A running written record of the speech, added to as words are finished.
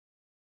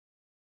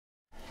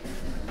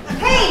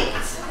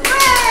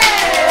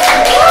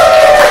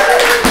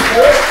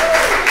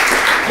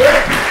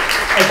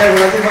Okay,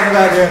 well I did one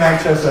about the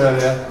NHS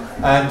earlier,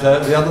 and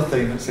the other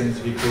thing that seems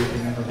to be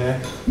creeping in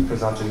here,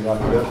 because I do like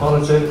a bit of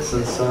politics,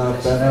 as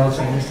Ben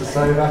Elton used to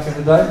say back in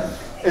the day,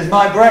 is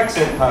my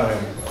Brexit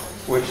poem,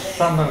 which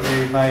some of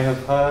you may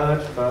have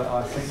heard, but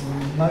I think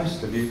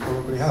most of you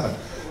probably haven't.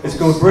 It's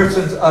called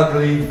Britain's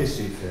Ugly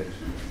Hissy Fit.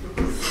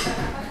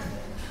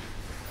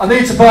 I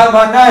need to bite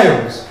my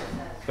nails,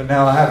 but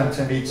now I haven't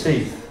any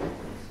teeth.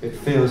 It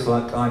feels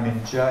like I'm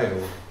in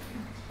jail.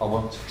 I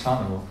want to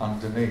tunnel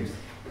underneath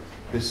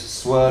this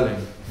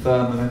swirling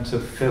firmament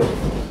of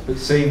filth that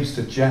seems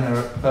to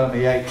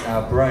permeate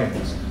our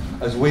brains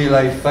as we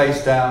lay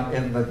face down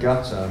in the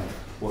gutter,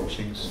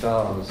 watching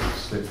stars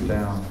slip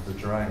down the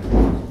drain.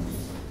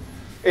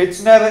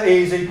 It's never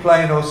easy,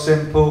 plain or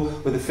simple.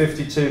 With a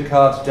 52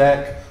 card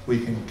deck, we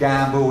can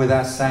gamble with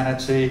our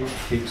sanity,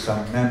 keep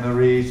some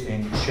memories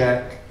in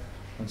check,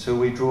 until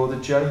we draw the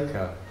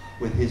Joker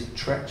with his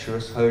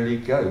treacherous holy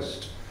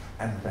ghost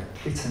and the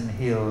kitten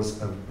heels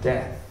of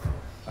death,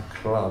 a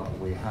club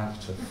we have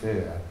to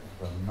fear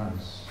the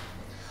most.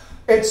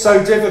 It's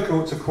so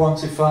difficult to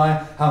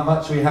quantify how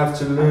much we have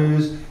to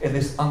lose in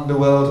this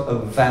underworld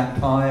of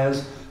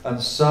vampires,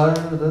 and so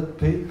the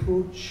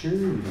people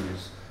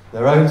choose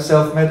their own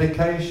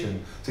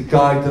self-medication to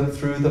guide them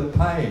through the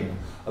pain,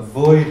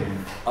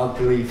 avoiding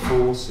ugly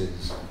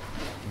forces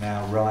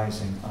now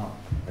rising up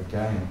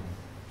again.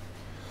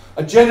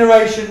 A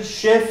generation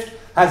shift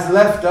has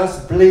left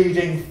us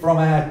bleeding from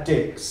our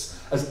dicks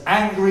as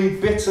angry,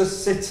 bitter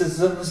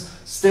citizens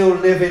still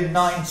live in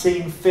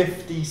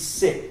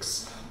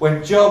 1956,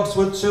 when jobs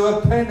were 2 a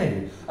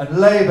penny and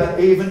labour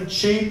even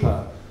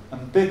cheaper,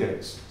 and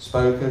bigots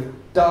spoke of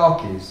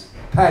darkies,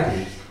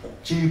 paddies,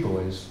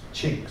 Jew-boys,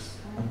 chinks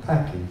and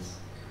packies.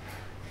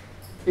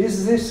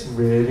 Is this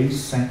really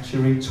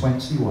century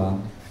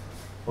 21,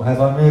 or have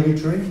I merely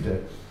dreamed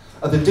it?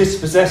 Are the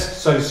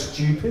dispossessed so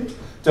stupid?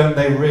 Don't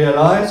they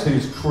realise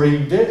who's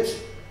creamed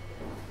it?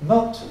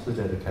 Not the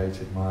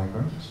dedicated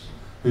migrants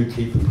who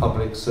keep the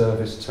public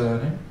service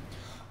turning,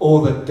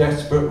 or the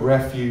desperate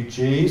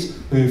refugees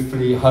who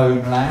flee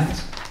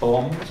homelands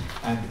bombed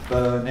and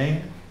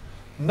burning,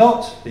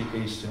 not the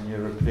Eastern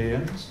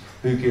Europeans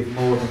who give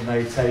more than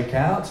they take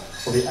out,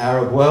 or the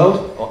Arab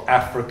world, or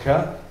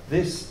Africa.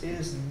 This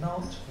is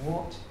not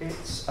what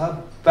it's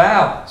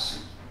about.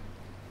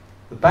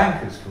 The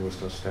bankers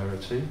caused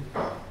austerity.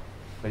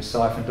 They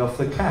siphoned off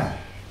the cash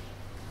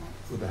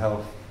with the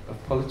help of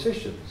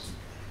politicians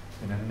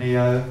in a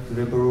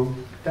neo-liberal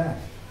dash.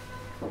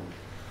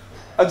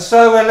 And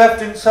so we're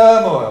left in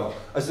turmoil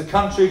as the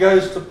country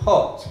goes to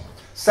pot,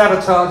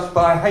 sabotaged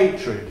by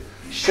hatred,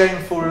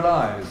 shameful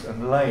lies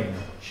and lame,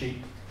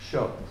 cheap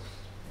shots.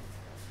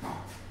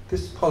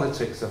 This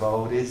politics of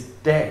old is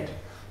dead.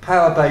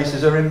 Power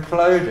bases are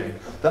imploding.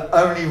 The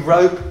only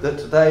rope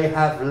that they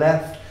have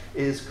left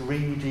is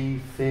greedy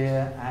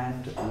fear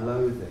and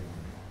loathing.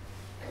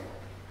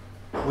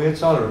 We're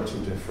tolerant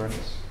of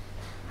difference,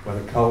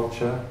 whether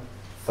culture,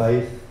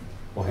 faith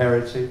or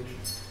heritage,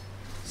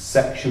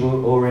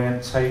 sexual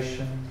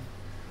orientation,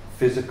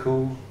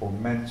 physical or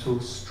mental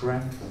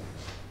strength.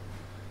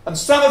 And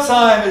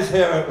summertime is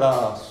here at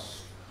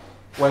last,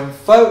 when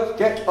folk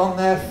get on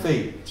their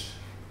feet.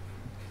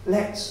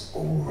 Let's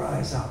all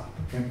rise up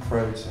in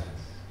protest.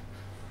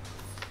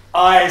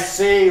 I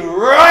see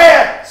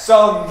riots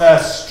on the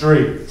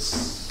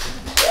streets.